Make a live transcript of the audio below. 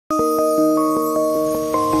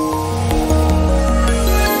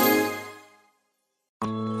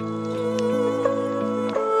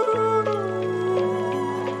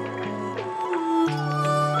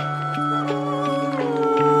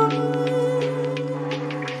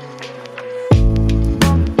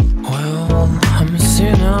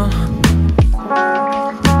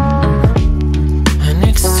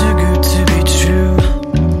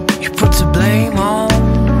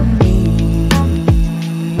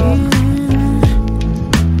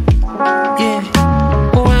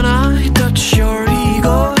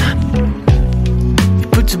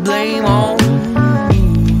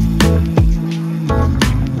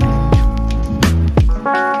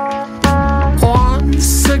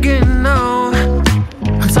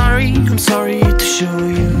show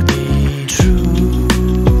you the truth,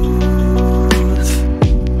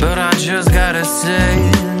 but I just gotta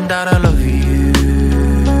say that I love you,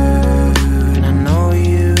 and I know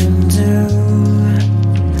you do,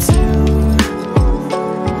 too.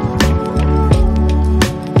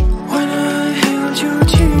 When I held your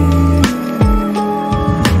tears,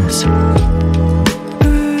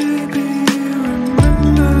 baby,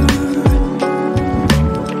 remember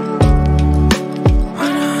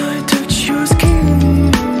when I touched your skin,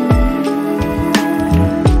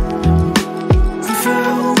 we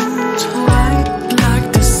felt like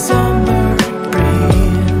the summer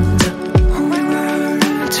breeze. We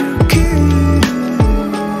were two kids,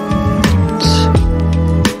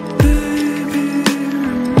 baby,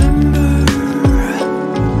 remember?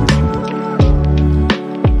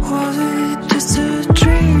 Was it just a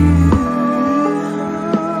dream?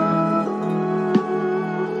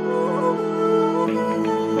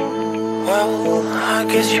 Well, I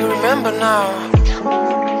guess you remember now,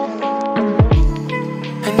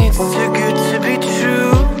 and it's too good to be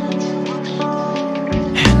true.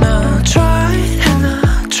 And I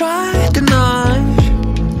tried deny,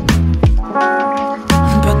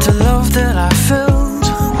 but the love that I felt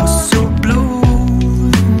was so blue.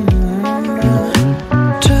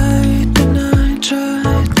 Tried deny.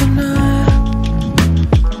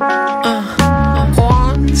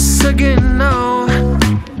 Once again now,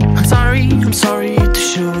 I'm sorry to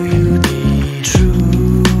show you